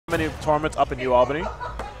many tournaments up in New Albany.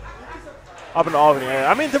 Up in the Albany area.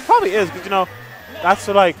 I mean, there probably is, because, you know, that's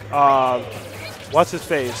like, what's his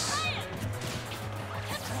face?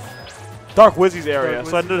 Dark Wizzy's area.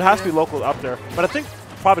 So there has to be local up there. But I think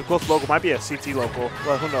probably close local might be a CT local.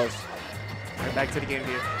 Well, who knows? Right, back to the game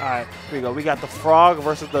here. All right, here we go. We got the Frog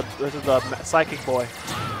versus the Psychic Boy.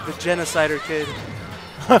 The Genocider kid.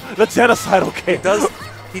 The Genocidal kid.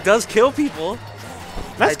 He does kill people.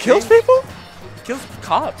 Ness kills people? He kills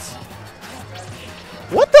cops.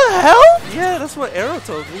 What the hell? Yeah, that's what Arrow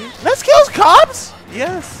told me. Ness kills cops?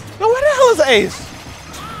 Yes. Yo, where the hell is Ace?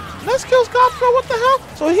 Ness kills cops, bro. What the hell?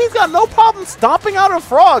 So he's got no problem stomping out a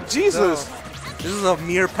frog. Jesus. No. This is a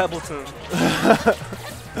mere Pebbleton.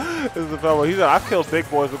 This is a fellow. He said, I've killed big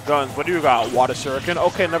boys with guns. What do you got? Water shuriken?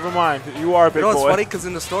 Okay, never mind. You are a big boy. You know, it's funny because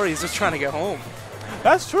in the story, he's just trying to get home.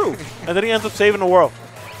 That's true. And then he ends up saving the world.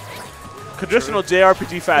 Traditional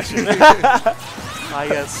JRPG fashion. Ah,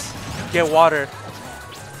 yes. Get water.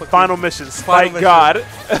 Final missions. Fight God.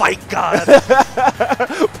 Fight God.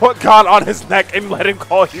 Put God on his neck and let him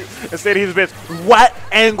call you and say he's a bitch. What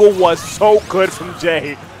angle was so good from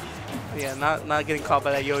Jay? Yeah, not getting caught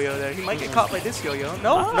by that yo-yo there. He might get caught by this yo-yo.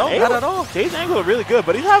 No, not at all. Jay's angle is really good,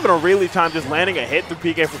 but he's having a really time just landing a hit through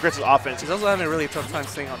PkChris' offense. He's also having a really tough time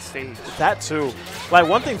staying on stage. That too. Like,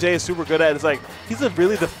 one thing Jay is super good at is like he's a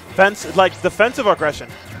really defensive aggression.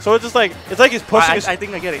 So it's just like he's pushing. I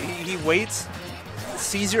think I get it. He waits,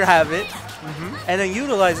 sees your habit, and then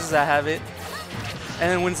utilizes that habit,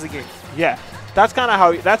 and then wins the game. Yeah. That's kind of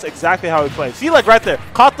how. That's exactly how he plays. See, like right there,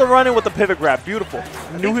 caught the run in with the pivot grab. Beautiful.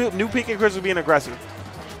 New PkChris was being aggressive.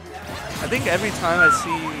 I think every time I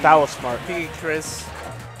see that was smart. PkChris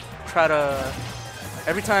try to,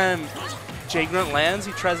 every time JayGrunt lands,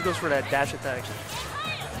 he tries to go for that dash attack.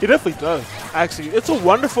 He definitely does. Actually, it's a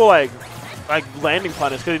wonderful like landing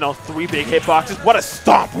punish because, you know, 3 big hitboxes. What a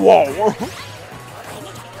stomp! Whoa.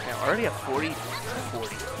 Man, already at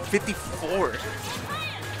 54.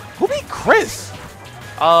 Who beat Chris?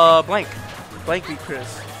 Blank beat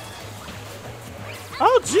Chris.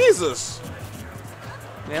 Oh, Jesus.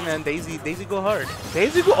 Yeah, man, Daisy go hard.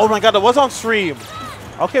 Daisy go, oh my God, that was on stream.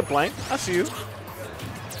 Okay, Blank, I see you. So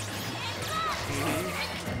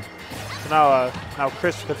now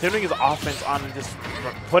Chris continuing his offense on and just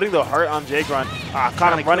putting the hurt on JayGrunt.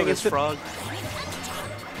 Kind of running into Frog.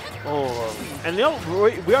 Oh, and you know,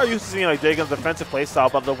 we are used to seeing like JayGrunt's defensive play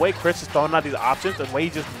style, but the way Chris is throwing out these options, and the way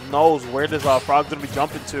he just knows where this frog's gonna be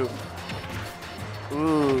jumping to.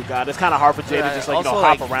 Ooh, God, it's kind of hard for Jay to just like, also,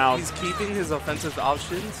 hop around. He's keeping his offensive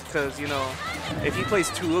options because, you know, if he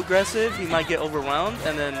plays too aggressive, he might get overwhelmed,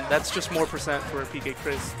 and then that's just more percent for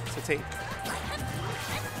PkChris to take.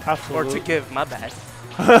 Absolutely. Or to give, my bad.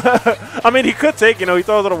 I mean, he could take, you know, he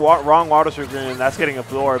throws a wrong water shuriken and that's getting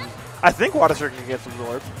absorbed. I think water shuriken gets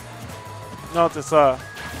absorbed. No, it's it is a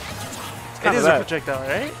projectile,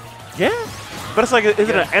 right? Yeah, but it's like, is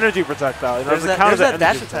it an energy projectile? You know, there's that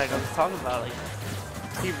dash attack I was talking about. Like,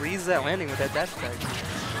 he reads that landing with that dash attack.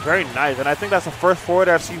 Very nice, and I think that's the first forward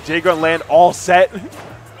I've seen JayGrunt land all set.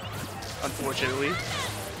 Unfortunately.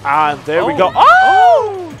 And there we go.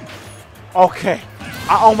 Oh! Okay.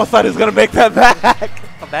 I almost thought he was going to make that back.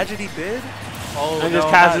 Imagine he did. Oh, and just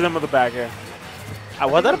casted him with the back air.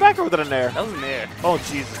 Was that a back or was that an air? That was an air. Oh,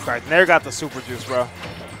 Jesus Christ. Nair got the super juice, bro.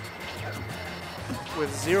 With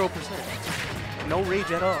 0%. No rage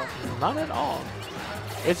at all. Not at all.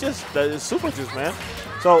 It's just it's super juice, man.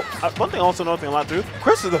 So, one thing also noting a lot, too,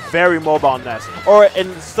 Chris is a very mobile Ness. Or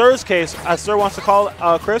in Sir's case, as Sir wants to call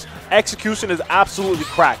Chris, execution is absolutely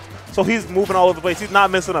cracked. So he's moving all over the place. He's not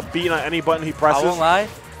missing a beat on any button he presses. I won't lie.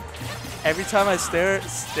 Every time I stare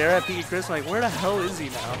at PkChris, I'm like, where the hell is he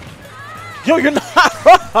now? Yo, you're not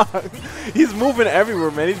wrong. He's moving everywhere,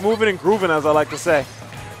 man. He's moving and grooving, as I like to say.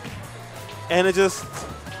 And it's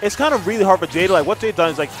kind of really hard for Jay to, like, what Jay done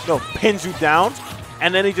is, like, you know, pins you down,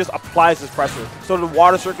 and then he just applies his pressure. So the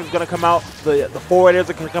water circuit's going to come out, the forward airs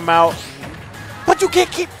are going to come out. But you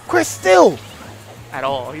can't keep Chris still. At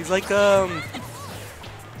all. He's like,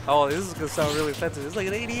 oh, this is going to sound really offensive. It's like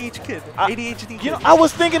an ADHD kid. ADHD kid. You know, I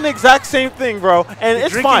was thinking the exact same thing, bro. And it's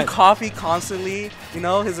drinking fine. Coffee constantly, you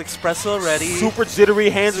know, his espresso ready. Super jittery,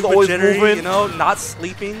 hands super always jittery, moving. You know, not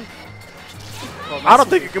sleeping. Well, I don't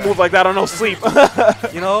think you can move like that on no sleep.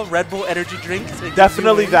 You know, Red Bull energy drink.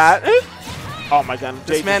 Definitely that. Oh my God.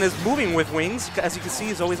 This man is moving with wings. As you can see,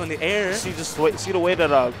 he's always on the air. See the way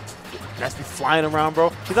that Ness be flying around,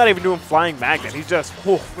 bro. He's not even doing flying magnet. He's just,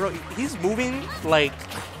 whew. Bro, he's moving like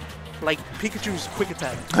Pikachu's quick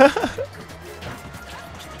attack.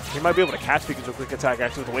 He might be able to catch Pikachu's quick attack,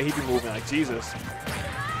 actually, the way he be moving. Like, Jesus.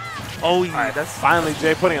 Oh, yeah. Right, that's finally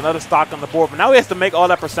Jay putting another stock on the board. But now he has to make all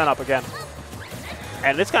that percent up again.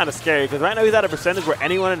 And it's kind of scary because right now he's at a percentage where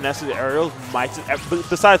anyone in Ness's aerials might,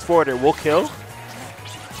 besides forward air, will kill.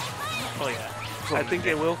 Oh, yeah. So I think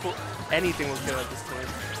it will. Anything will kill at this point.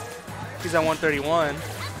 He's at 131.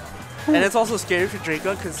 And it's also scary for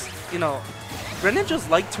JayGrunt because, you know, Greninjas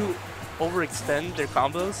like to overextend their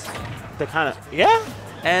combos. They kind of, yeah.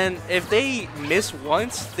 And if they miss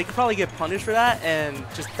once, they could probably get punished for that and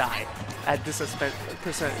just die at this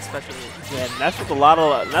percent, especially. Yeah, and that's with a lot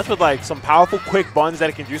of, that's with like some powerful quick buns that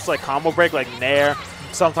it can use like combo break, like Nair,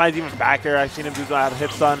 sometimes even back air. I've seen him do that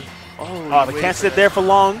hit stun. Oh, they can't sit there for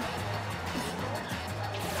long.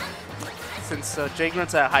 Since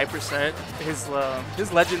JayGrunt's at high percent, his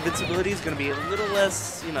ledge invincibility is going to be a little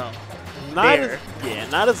less, you know, not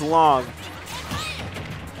as long.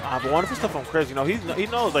 But wonderful stuff from Chris. You know, he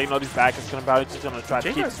knows like these back is coming about. He's just gonna try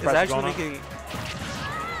to keep his pressure going. Making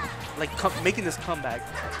making this comeback.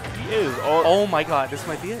 He is. Oh my God, this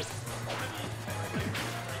might be it.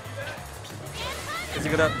 Is he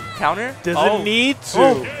gonna counter? Doesn't need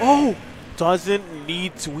to. Doesn't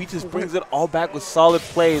need to. He just brings it all back with solid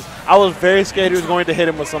plays. I was very scared he was going to hit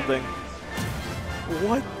him with something.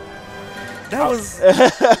 What? That was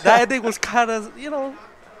that I think was kind of, you know,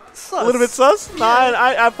 sus. A little bit sus? Yeah.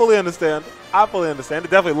 Nah, I fully understand. I fully understand.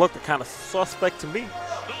 It definitely looked kind of suspect to me.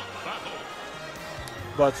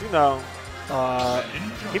 But, you know,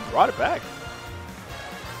 he brought it back.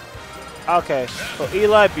 Okay, so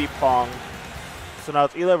Eli beat Pong. So now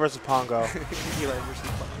it's Eli versus Pongo. Eli versus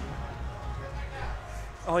Pongo.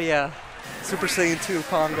 Oh, yeah. Super Saiyan 2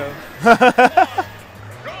 Pongo.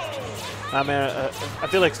 I mean, I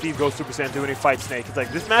feel like Steve goes Super Saiyan 2 when he fights Snake. He's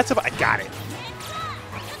like, this matchup, I got it.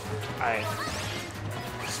 Alright.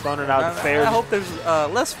 Stunning out the fair. I hope there's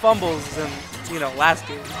less fumbles than, you know, last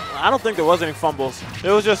game. I don't think there was any fumbles.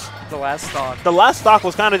 It was just the last stock. The last stock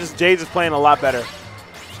was kind of just Jay just playing a lot better.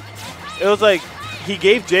 It was like he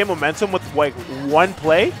gave Jay momentum with like one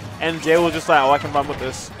play, and Jay was just like, oh, I can run with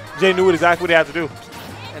this. Jay knew exactly what he had to do.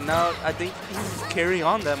 And now I think he's carrying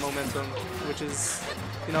on that momentum, which is,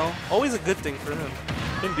 you know, always a good thing for him.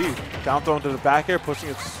 Indeed. Down throw into the back air, pushing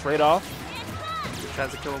it straight off. He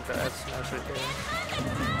tries to kill him for S smash right there.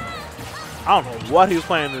 I don't know what he was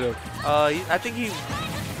planning to do. I think he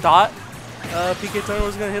thought PK Turner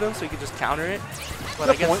was going to hit him so he could just counter it. But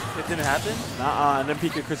I guess it didn't happen. And then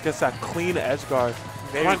PkChris gets that clean edge guard.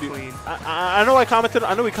 Very clean. I know we commented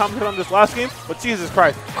on this last game, but Jesus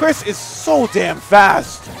Christ. Chris is so damn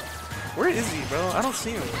fast. Where is he, bro? I don't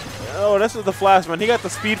see him. Oh, this is the Flash, man. He got the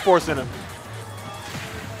speed force in him.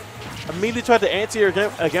 Immediately tried to anti-air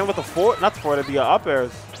again with the forward, not the forward, the up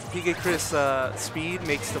airs. PkChris speed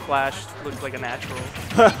makes the Flash look like a natural.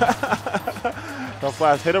 The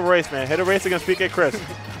Flash, hit a race, man. Hit a race against PkChris.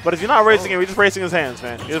 But if you're not racing him, you're just racing his hands,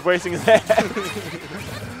 man. You're just racing his hands.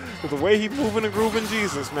 The way he's moving and grooving,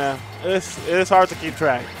 Jesus, man. It's hard to keep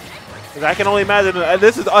track. I can only imagine,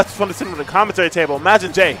 this is us from the commentary table.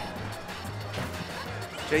 Imagine Jay.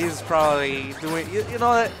 Jay is probably doing, you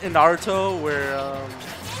know, in Naruto where,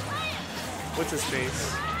 what's his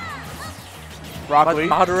face? Rock Lee.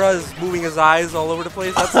 Madara is moving his eyes all over the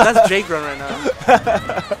place. That's JayGrunt right now.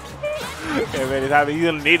 Yeah, man, he's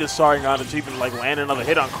gonna need his starting on to even like land another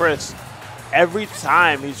hit on Chris. Every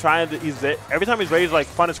time he's ready to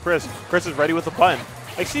like punish Chris, Chris is ready with the button.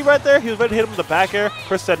 Like, see right there, he was ready to hit him with the back air.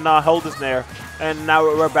 Chris said, nah, hold this Nair. And now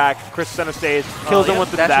we're back. Chris center stage, kills him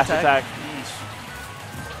with the dash attack.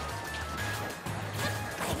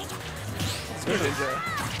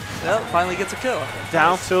 Yep, finally gets a kill.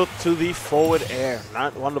 Down tilt to the forward air.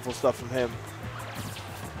 Not wonderful stuff from him.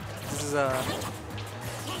 This is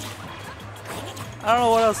I don't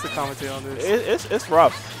know what else to commentate on this. It's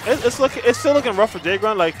rough. It's still looking rough for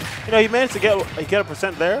JayGrunt. Like, you know, he managed to get a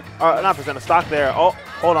percent there, or not percent, a stock there. Oh,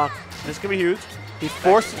 hold on, this can be huge. He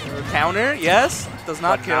forced counter. Yes, does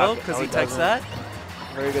not kill because he takes that.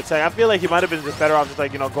 Very good tech. I feel like he might have been just better off just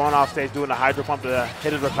like, you know, going off stage doing the hydro pump to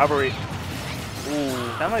hit his recovery. Ooh,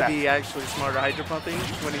 that might be actually smarter hydro pumping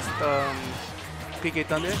when he's PK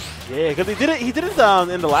Thunder. Yeah, because he did it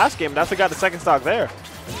in the last game. That's what got the second stock there.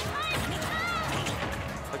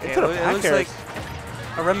 Okay, it looks like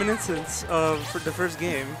a reminiscence of the first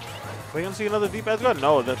game. We're going to see another deep edge guard?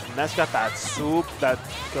 No, the Ness got that soup.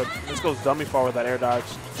 This goes dummy forward with that air dodge.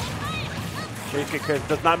 PkChris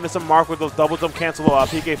does not miss a mark with those double jump cancel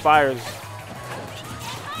PK fires.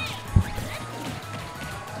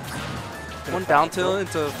 One down tilt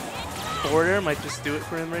into forward air might just do it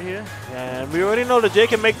for him right here. Yeah, and we already know that Jay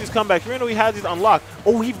can make these comebacks. We already know he has these unlocked.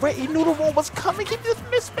 Oh, he knew the roll was coming. He just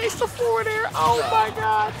misspaced the forward air. Oh my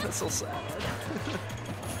God. That's so sad.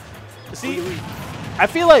 See, I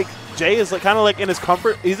feel like Jay is like kind of like in his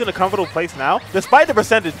comfort. He's in a comfortable place now, despite the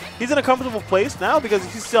percentage. He's in a comfortable place now because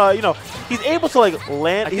he's, you know, he's able to like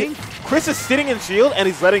land. I think Chris is sitting in shield and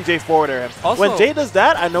he's letting Jay forward air him. Also, when Jay does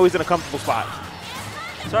that, I know he's in a comfortable spot.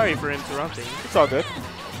 Sorry for interrupting. It's all good.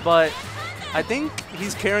 But I think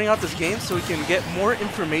he's carrying out this game so we can get more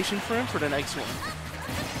information for him for the next one.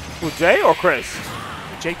 With Jay or Chris?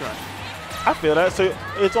 JayGrunt. I feel that. So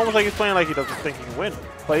it's almost like he's playing like he doesn't think he can win.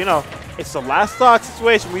 But, you know, it's the last stock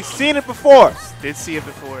situation. We've seen it before. Did see it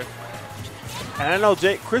before. And I know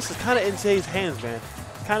Chris is kind of in Jay's hands, man.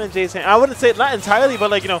 Kind of in Jay's hands. I wouldn't say not entirely,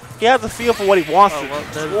 but, like, you know, he has a feel for what he wants to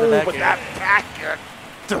do. Well, but that back air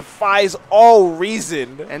defies all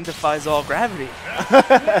reason. And defies all gravity.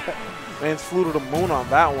 Man's flew to the moon on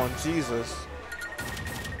that one. Jesus.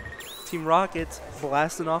 Team Rocket's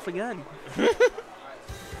blasting off again.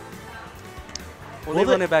 Well, they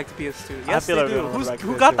run it back to PS2. Yes, they do.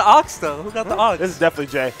 Who got the Ox, though? Who got the Ox? This is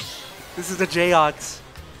definitely Jay. This is the Jay Ox.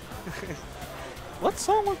 What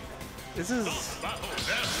song? Is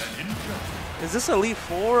this Elite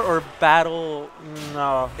 4 or Battle?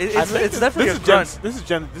 No. It's definitely This is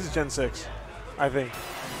Gen 6, I think.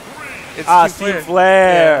 It's Team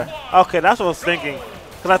Flare. Yeah. Okay, that's what I was thinking.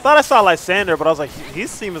 Because I thought I saw Lysander, but I was like,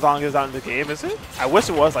 his team is on in the game, is it? I wish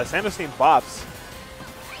it was. Lysander's team bops.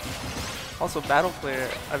 Also, Battle Player,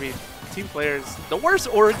 I mean, Team Players, the worst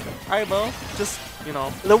org, IMO, just, you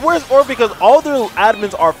know. The worst org because all their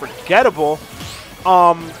admins are forgettable.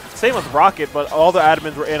 Same with Rocket, but all the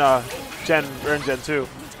admins were in Gen 2.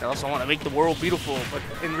 They also want to make the world beautiful, but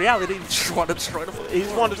in reality, they just want to destroy the world. He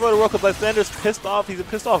just want to destroy the world because Lysander's pissed off. He's a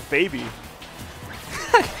pissed off baby.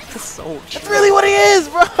 That's really what he is,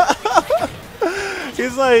 bro.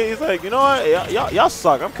 he's like, you know what? Y'all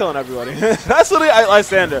suck. I'm killing everybody. That's what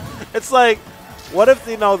Lysander. It's like, what if,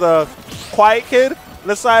 you know, the quiet kid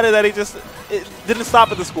decided that he just didn't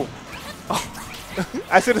stop at the school? Oh.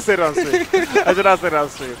 I should have said it on stream. I should not say it on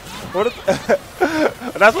stream. What if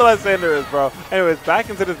that's what Lysander is, bro. Anyways, back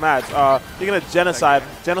into this match. You're going to genocide.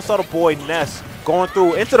 Genocidal boy Ness going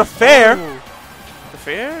through into the fair. Ooh. The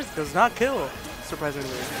fair does not kill, surprisingly.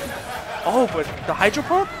 Oh, but the Hydro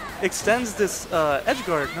Pump extends this edge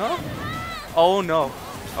guard, no? Oh, no.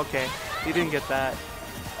 Okay, he didn't get that.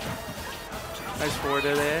 Nice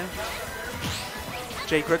forwarder there.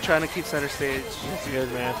 JayGrunt trying to keep center stage. Yes, he is,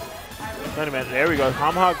 man. There we go.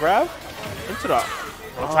 Tomahawk grab into the.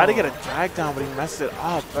 Try to get a drag down, but he messed it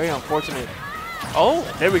up. Very unfortunate. Oh,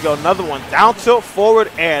 there we go. Another one. Down tilt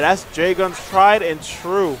forward air. That's JayGrunt's tried and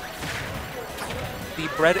true. The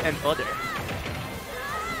bread and butter.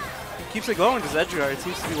 He keeps it going, this edge guard. It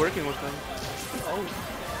seems to be working with him. Oh.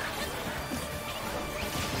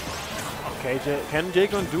 Okay, can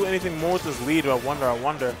JayGrunt do anything more with his lead? I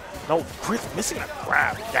wonder. No, Chris missing a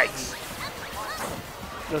grab. Yikes.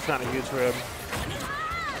 That's kind of huge for him.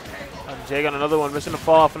 JayGrunt another one missing a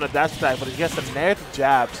fall off on the dash attack, but he gets the nair to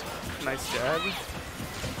jabs. Nice jab.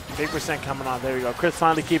 Big percent coming on. There we go. Chris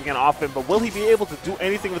finally keeping it off him, but will he be able to do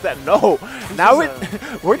anything with that? No. Now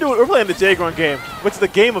we're playing the JayGrunt game, which is the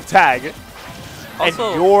game of tag.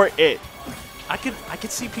 Also, and you're it. I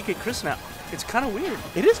could see PkChris now. It's kind of weird.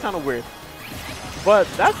 It is kind of weird. But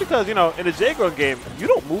that's because, you know, in the JayGrunt game, you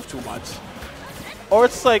don't move too much. Or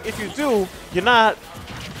it's like if you do, you're not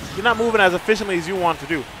moving as efficiently as you want to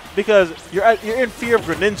do because you're in fear of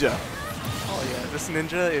Greninja. Oh yeah, this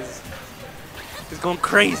ninja is going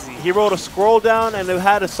crazy. He rolled a scroll down and it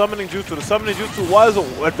had a summoning jutsu. The summoning jutsu was an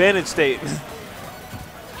advantage state.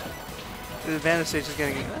 The advantage state is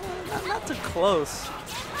getting not too close.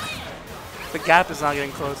 The gap is not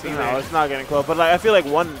getting close either. No, it's not getting close. But like, I feel like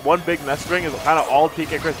one big Ness string is kind of all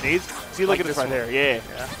PkChris needs. See, look at this right there. Yeah.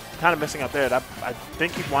 Kind of missing up there. I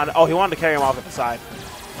think he wanted. Oh, he wanted to carry him off at the side.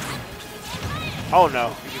 Oh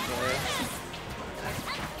no.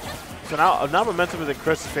 So now momentum is in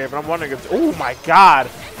Chris's favor. I'm wondering if. Oh my God.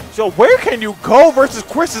 So where can you go versus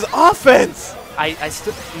Chris's offense?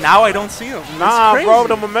 Now I don't see him. Nah, bro.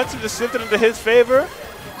 The momentum just shifted into his favor.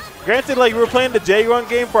 Granted, like, we were playing the JayGrunt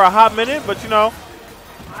game for a hot minute, but, you know.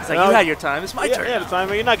 It's like, you had your time. It's my turn. Yeah, the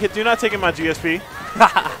time. You're not taking my GSP.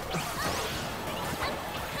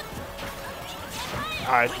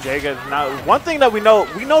 All right, JayGrunt. Now, one thing that we know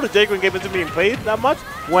the JayGrunt game isn't being played that much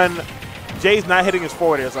when Jay's not hitting his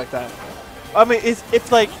forward airs like that. I mean,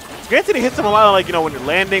 it's like, granted, he hits him a lot, like, you know, when you're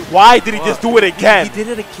landing. Why did he just do it again? He did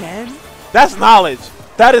it again? That's knowledge.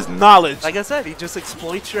 That is knowledge. Like I said, he just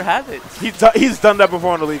exploits your habits. He's done that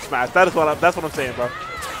before in the League Smash. That's what I'm saying, bro.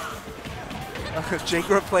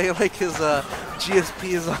 JayGrunt playing like his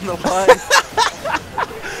GSP is on the line.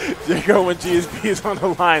 JayGrunt when GSP is on the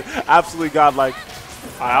line, absolutely godlike.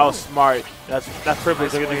 That was smart. That's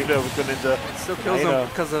privilege they're going to do with Greninja. It still kills him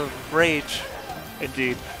because of rage.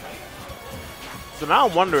 Indeed. So now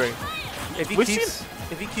I'm wondering. If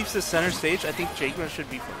he keeps the center stage, I think JayGrunt should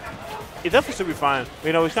be fine. It definitely should be fine.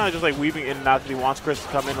 You know, he's kind of just like weaving in and out because he wants Chris to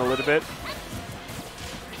come in a little bit.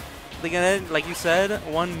 Like, and then, like you said,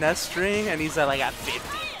 one Ness string, and he's at like at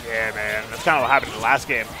 50. Yeah, man. That's kind of what happened in the last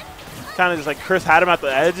game. Kind of just like Chris had him at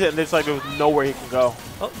the edge, and it's like there was nowhere he can go.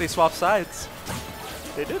 Oh, they swapped sides.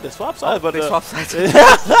 They did. They swapped sides, but they swapped sides. This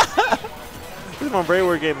is my brain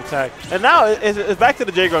word game attack. And now it's back to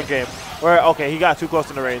the JayGrunt game, where okay, he got too close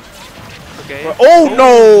in the range. Okay. Where, oh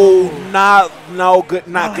no, not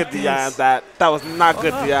good DI on that. That was not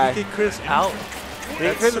good DI. PkChris out.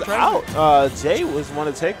 PkChris out. Jay was one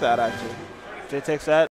to take that actually. Jay takes that.